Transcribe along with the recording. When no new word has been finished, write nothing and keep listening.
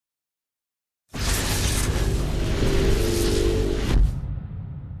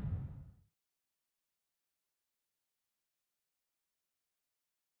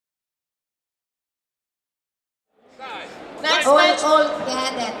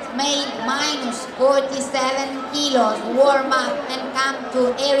male minus 47 kilos. Warm up and come to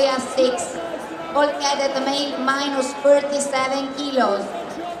area 6. All cadet male minus 37 kilos.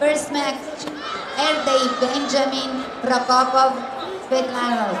 First match, Erdei Benjamin Prokopov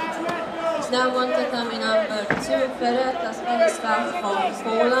Svetlanov. Now on tatami number 2, Yaroslav from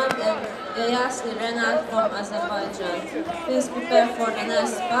Poland and Yaroslav from Azerbaijan. Please prepare for the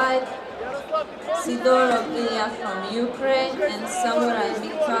next fight. Sidorov Ilya from Ukraine and Samurai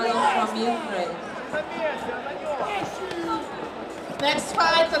Mikhailov from Ukraine. Next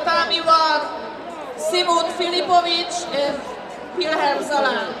fight, tatami 1, Simon Filipovic and Wilhelm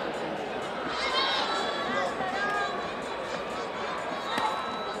Zalan.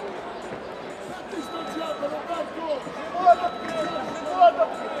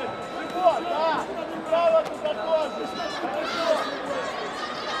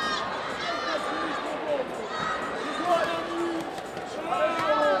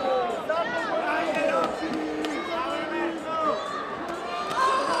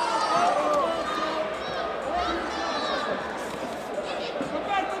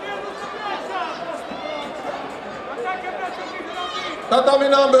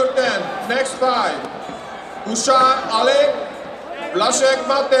 Tatami number 10, next fight, Ushar Alek, Vlašek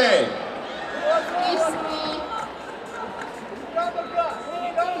Matej.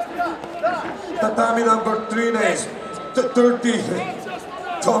 Tatami number 3, next, 30,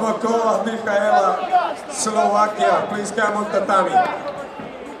 Tomakova Mikhaela, Slovakia. Please come on tatami.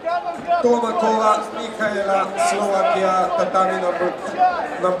 Tomakova Mikhaela, Slovakia, tatami number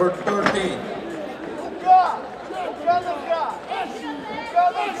 13.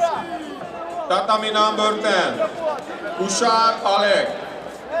 Tatami number 10, Ushar Alek.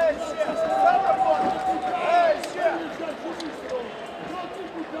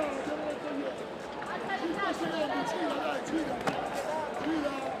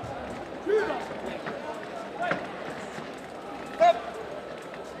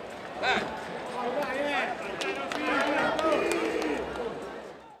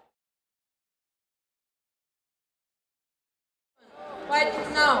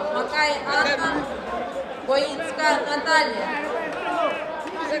 Fighting now, Makai Anna, Boyinska Natalia.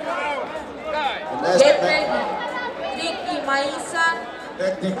 Get ready. Ricky Maisa.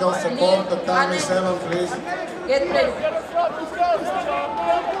 Technical support, tatami 7, please. Get ready.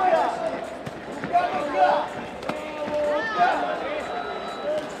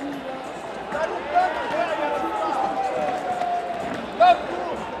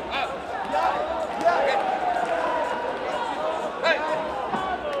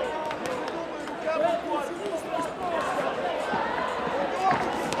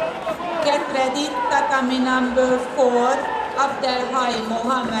 Get ready, tatami number 4, Abdelhai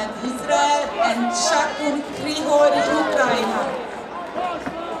Mohammed Israel and Shakun Krihori Ukraine.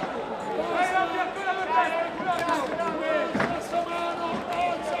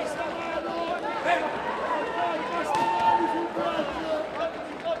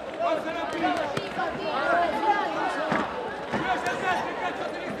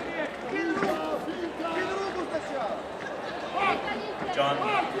 John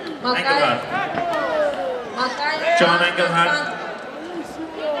Makai. John Engelhardt.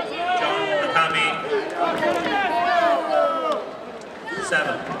 John Tatami.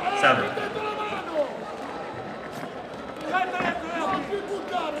 7.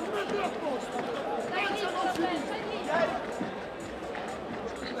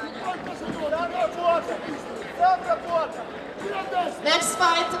 Next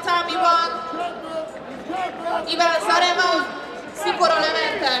fight, tatami 1, Ivan Zarema, Sikoro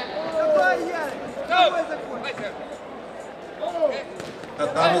Levente.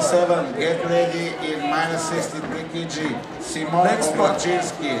 Tatami 7, get ready in minus 63 kg. Simon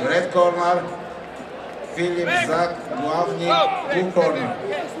Omarczynski, red corner. Filip Zak, Gławnik, blue corner.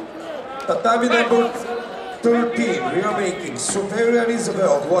 Tatami number 13, rear making, Superior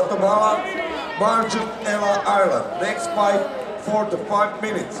Isabel, Guatemala, Margin Ella, Ireland. Next fight, 4 to 5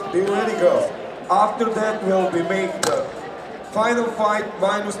 minutes. Be ready, girls. After that, we'll be making the final fight,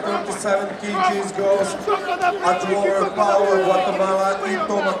 minus 37 kgs goes at lower power, Guatemala, in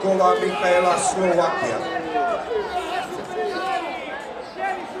Tomakova Mikhaela, Slovakia.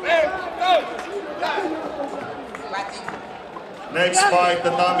 Next fight,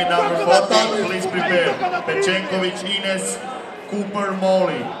 tatami number 14, please prepare. Pechenkovic Ines, Cooper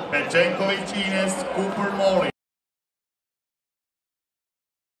Molly. Pechenkovic Ines, Cooper Molly.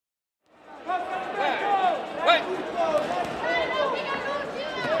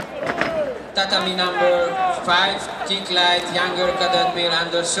 Tatami number 5, kick light, younger cadet male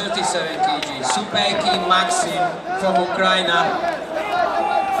under 37 kg. Supeki Maxim from Ukraine.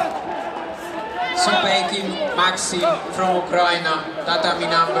 Supeikin Maxim from Ukraine, tatami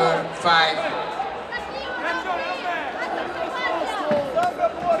number 5.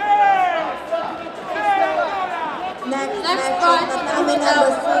 Next fight, tatami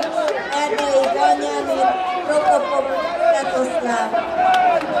number 6, Yaroslav.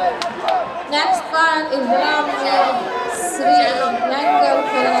 Next fight is round 3, younger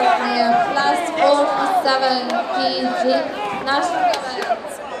player, plus 47 kg,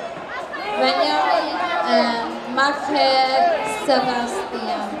 Nekoz, Benjamin and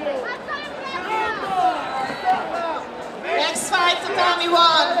Sebastian. Next fight, tatami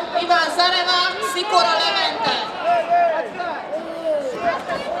 1, Ivan Zareva, Sikora Levente.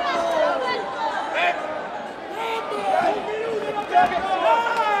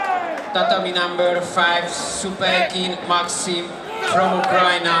 Tatami number 5, Supeikin Maxim from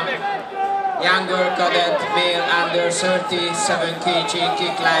Ukraine, younger cadet male under 37 kg,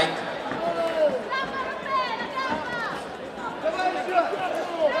 kick light.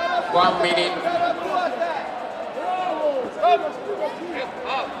 One minute.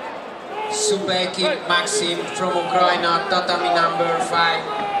 Supeikin Maxim from Ukraine, tatami number 5.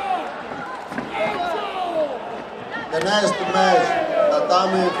 The next match,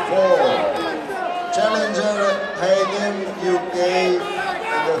 tatami 4. Challenger Hayden, UK,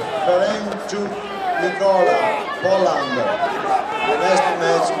 and the Ferenczuk Nikola, Poland. The next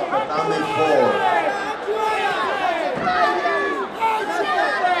match, tatami 4.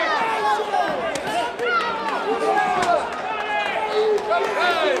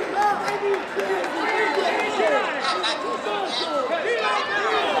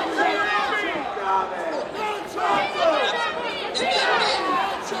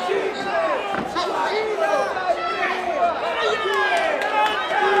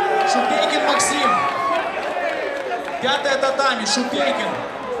 Шупейкин Максим. 5-е татами, Шупейкин.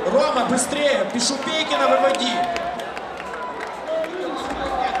 Рома, быстрее, Шупейкина выводи.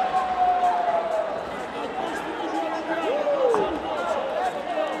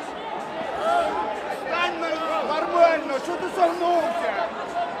 Нормально, что ты согнулся?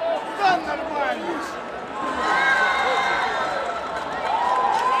 Стань нормально.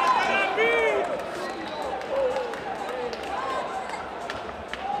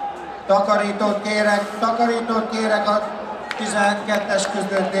 Takarítót kérek a 12-es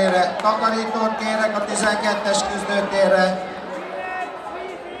küzdőtérre. Takarítót kérek a 12-es küzdőtérre.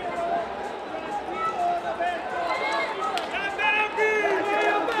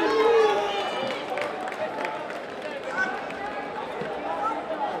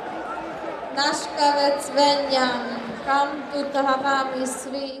 Nekoz Benjamin, come to tatami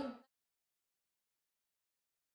 3.